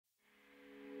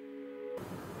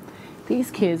These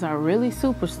kids are really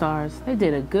superstars. They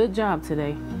did a good job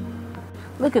today.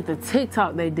 Look at the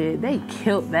TikTok they did. They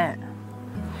killed that.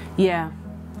 Yeah,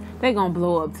 they gonna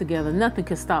blow up together. Nothing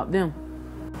can stop them.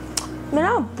 Man,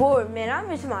 I'm bored, man. I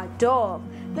miss my dog.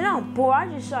 Man, I'm bored. I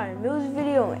just saw a music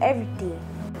video and everything.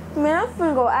 Man, I'm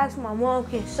finna go ask my mom,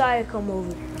 can Saya come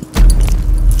over?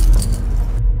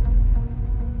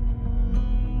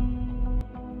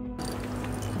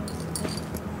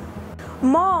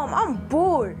 Mom, I'm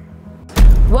bored.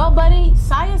 Well, buddy,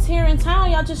 Saya's here in town.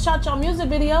 Y'all just shot your music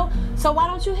video. So why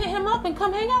don't you hit him up and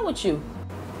come hang out with you?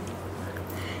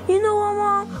 You know what,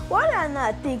 Mom? Why did I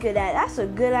not think of that? That's a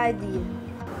good idea.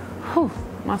 Whew,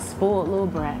 my spoiled little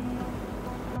brat.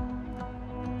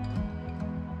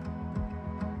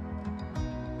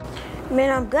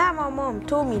 Man, I'm glad my mom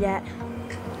told me that.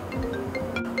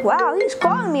 Wow, he's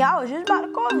calling me. I was just about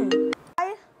to call him.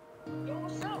 Yo,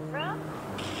 what's up, bro?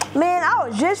 Man, I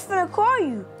was just finna call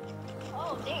you.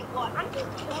 Oh, dang, what? I'm just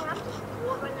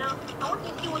bored right now. I want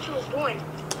to see what you was doing.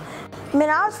 Man,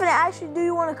 I was finna ask you, do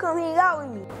you want to come hang out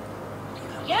with me?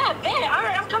 Yeah, bet. All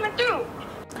right, I'm coming through.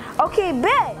 Okay,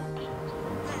 bet.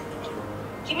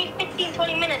 Give me 15,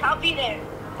 20 minutes. I'll be there.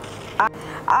 All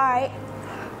right.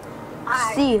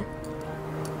 See you.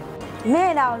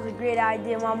 Man, that was a great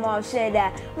idea. My mom said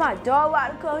that. My dog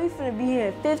about to come. He's finna be here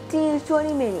in 15 to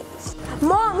 20 minutes.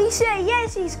 Mom, he said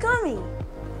yes, he's coming.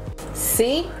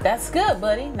 See? That's good,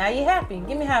 buddy. Now you're happy.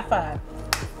 Give me a high five.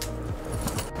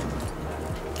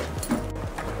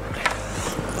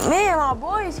 Man, my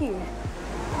boy is here.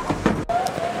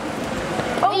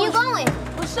 Where you going?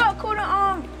 What's up, Coda?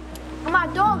 My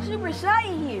dog, Super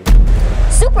Saya here.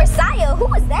 Super Saya?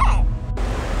 Who is that?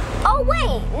 Oh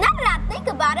wait, now that I think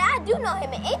about it, I do know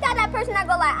him. And ain't that person that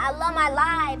go like, I love my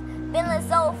life, feeling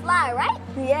so fly, right?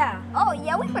 Yeah. Oh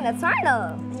yeah, we finna turn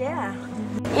up. Yeah.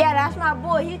 Yeah, that's my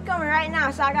boy. He's coming right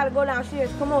now, so I gotta go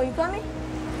downstairs. Come on, you coming?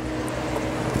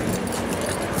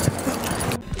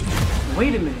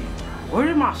 Wait a minute. Where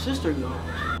did my sister go?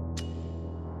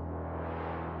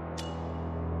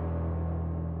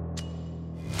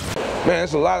 Man,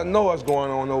 there's a lot of noise going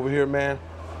on over here, man.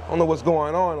 I don't know what's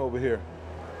going on over here.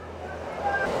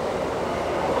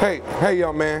 Hey,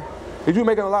 young man. Did you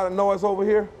making a lot of noise over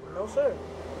here? No, sir.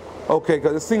 Okay,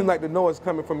 because it seems like the noise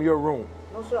coming from your room.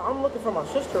 No, sir. I'm looking for my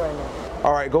sister right now.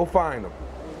 All right, go find them.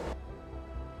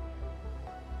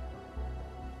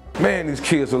 Man, these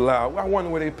kids are loud. I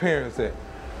wonder where their parents at.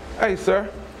 Hey, sir.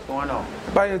 What's going on?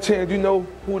 By any chance, you know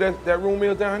who that room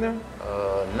is down there?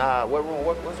 Nah, what room?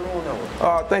 What's the room number?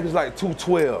 I think it's like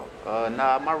 212.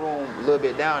 Nah, my room a little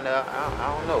bit down there.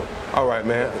 I don't know. All right,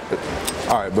 man.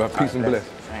 All right, bro. Peace and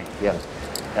blessings. Yeah,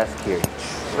 that's security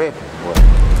tripping, boy.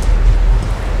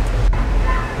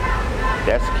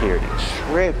 That's security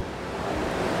tripping.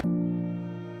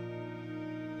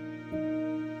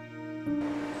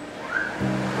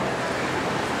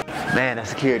 Man, that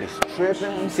security's tripping.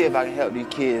 Let me see if I can help these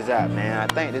kids out, man.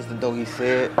 I think this is the door he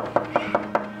said.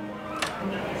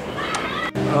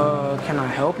 Can I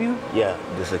help you? Yeah,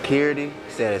 the security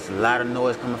said it's a lot of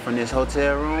noise coming from this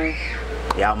hotel room.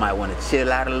 Y'all might want to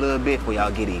chill out a little bit before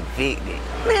y'all get evicted.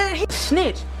 Man, he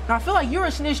snitched. And I feel like you're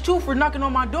a snitch too for knocking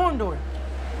on my dorm door.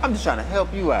 I'm just trying to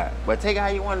help you out, but take it how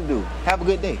you want to do. Have a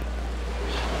good day.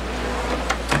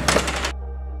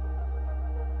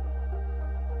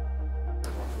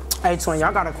 Hey, twin,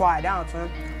 y'all gotta quiet down, twin.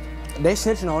 They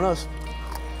snitching on us.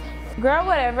 Girl,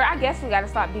 whatever. I guess we gotta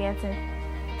stop dancing.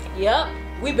 Yup.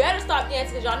 We better stop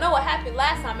dancing because y'all know what happened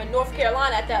last time in North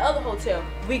Carolina at that other hotel.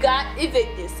 We got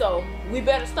evicted, so we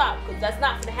better stop because that's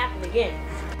not gonna happen again.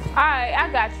 Alright, I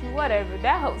got you. Whatever.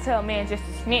 That hotel man just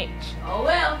a snitch. Oh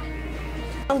well.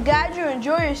 I'm glad you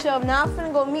enjoy yourself. Now I'm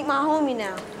finna go meet my homie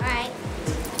now. Alright.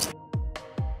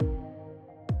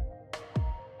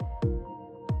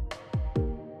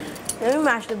 Let me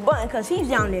mash the button because he's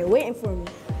down there waiting for me.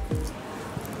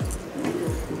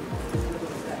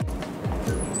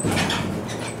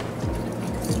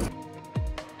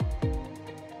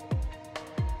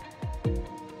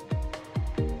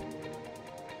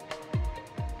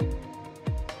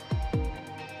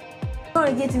 I'm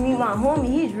gonna get to meet my homie.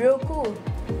 He's real cool.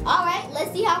 Alright,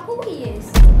 let's see how cool he is.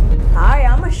 Alright,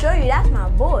 I'm gonna show you. That's my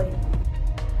boy.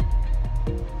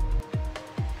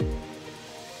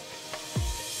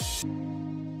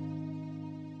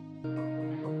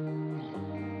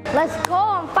 Let's go,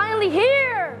 I'm finally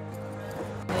here.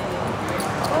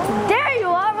 Oh. There you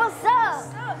are, what's up?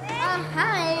 What's up, man?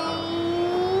 Hi.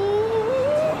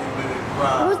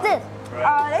 Who's this?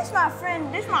 This my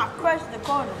friend, this my crush,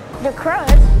 Dakota. The crush?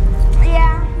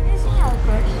 Yeah, this is my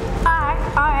crush.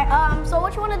 Alright, so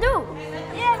what you wanna do?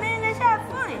 Yeah, man, let's have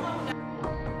fun.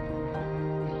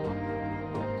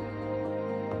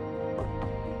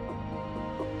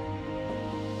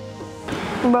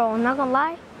 Bro, not gonna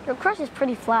lie, your crush is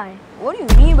pretty fly. What do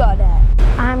you mean by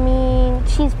that? I mean,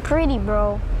 she's pretty,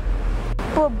 bro.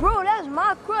 But bro, that's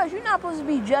my crush. You're not supposed to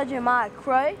be judging my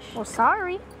crush. Well,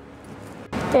 sorry.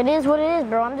 It is what it is,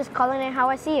 bro. I'm just calling it how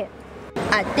I see it.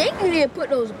 I think you need to put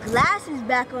those glasses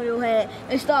back on your head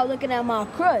and start looking at my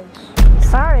crush.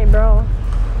 Sorry, bro.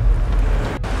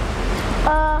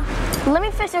 Let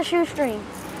me fix your shoestring.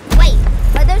 Wait,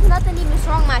 but there's nothing even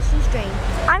wrong with my shoestring.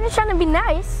 I'm just trying to be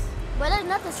nice. But there's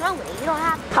nothing wrong with it. You don't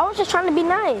have to. I was just trying to be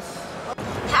nice.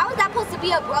 How is that supposed to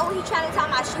be a bro when he trying to tie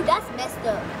my shoe? That's messed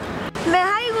up. Man,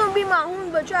 how you gonna be my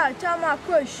homie but try to tie my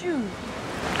crush shoes?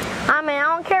 I mean, I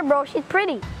don't care, bro. She's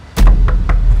pretty.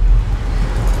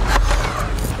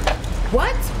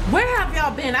 What? Where have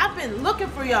y'all been? I've been looking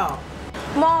for y'all.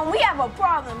 Mom, we have a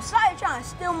problem. Somebody trying to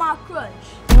steal my crush.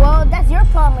 Well, that's your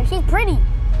problem. She's pretty.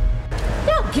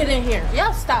 Y'all get in here.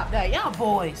 Y'all stop that. Y'all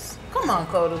boys. Come on,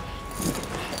 Koda.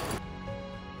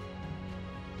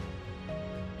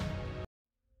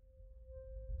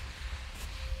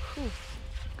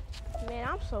 Man,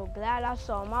 I'm so glad I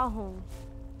saw my homie.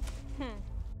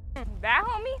 That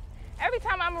homie? Every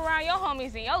time I'm around your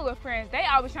homies and your little friends, they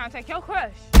always trying to take your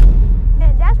crush.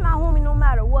 Man, that's my homie no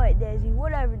matter what, Desi.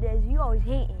 Whatever, Desi, you always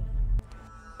hating.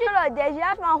 Shut up, Desi,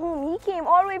 that's my homie. He came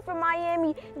all the way from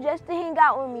Miami just to hang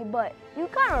out with me, but you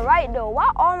kind of right, though. Why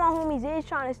all my homies is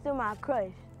trying to steal my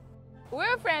crush?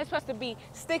 Real friends supposed to be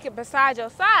sticking beside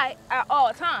your side at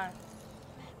all times.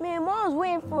 Man, Mom's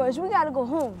waiting for us. We got to go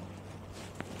home.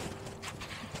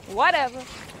 Whatever.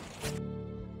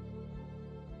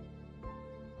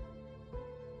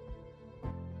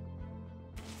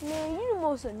 Man, you the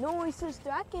most annoying sister.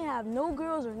 I can't have no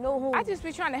girls or no homies. I just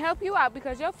be trying to help you out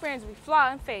because your friends be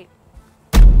flawed and fake.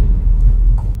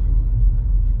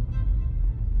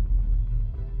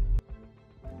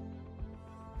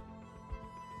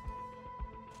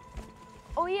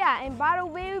 Oh yeah, and by the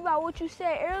way, about what you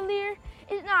said earlier,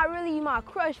 it's not really my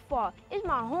crush fault. It's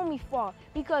my homie fault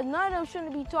because none of them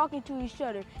shouldn't be talking to each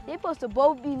other. They're supposed to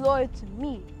both be loyal to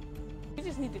me. You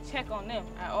just need to check on them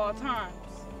at all times.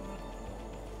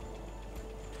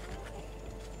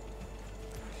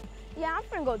 Yeah, I'm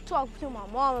finna go talk to my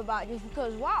mom about this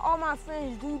because why all my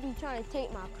friends do be trying to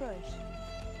take my crush?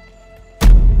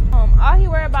 All he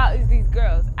worried about is these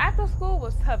girls. After school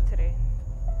was tough today.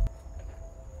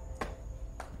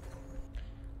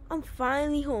 I'm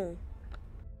finally home.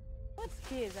 What's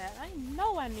kids at? I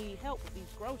know I need help with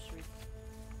these groceries.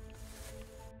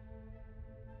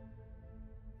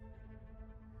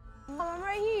 Mom, I'm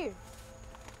right here.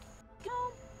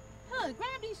 Come, huh,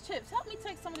 grab these chips. Help me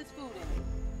take some of this food in.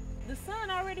 The sun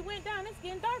already went down. It's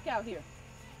getting dark out here.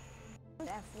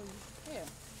 That for you. Here.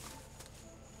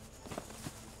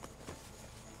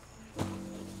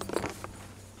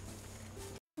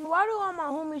 Why do all my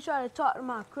homies try to talk to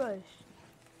my crush?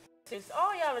 It's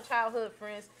all y'all are childhood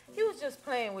friends. He was just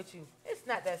playing with you. It's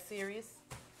not that serious.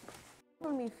 It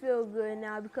makes me feel good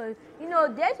now because, you know,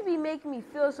 Dad be making me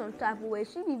feel some type of way.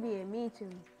 She be being mean to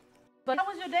me. But how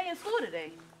was your day in school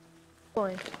today?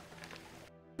 Boy.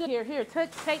 Here,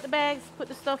 take the bags, put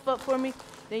the stuff up for me.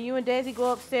 Then you and Daisy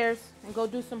go upstairs and go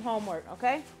do some homework,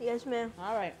 okay? Yes, ma'am.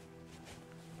 All right.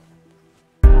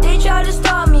 They try to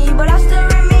stop me, but I still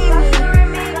remain me.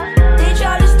 They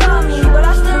try to stop me, but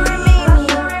I still remain me.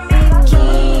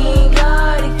 King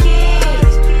of the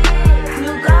kids.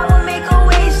 New God will make a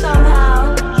way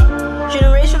somehow.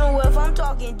 Generational wealth, I'm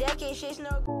talking decade shades, no.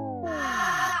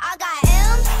 I got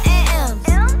M's and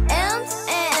M's, M's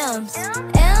and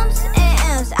M's, M's and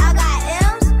M's. I got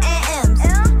M's and M's,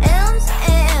 M's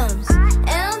and M's,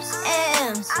 M's and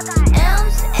M's,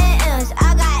 M's and M's.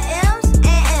 I got M's and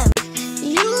M's.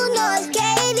 You know it's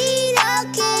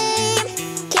kddakid.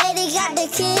 Katie got the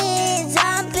kid.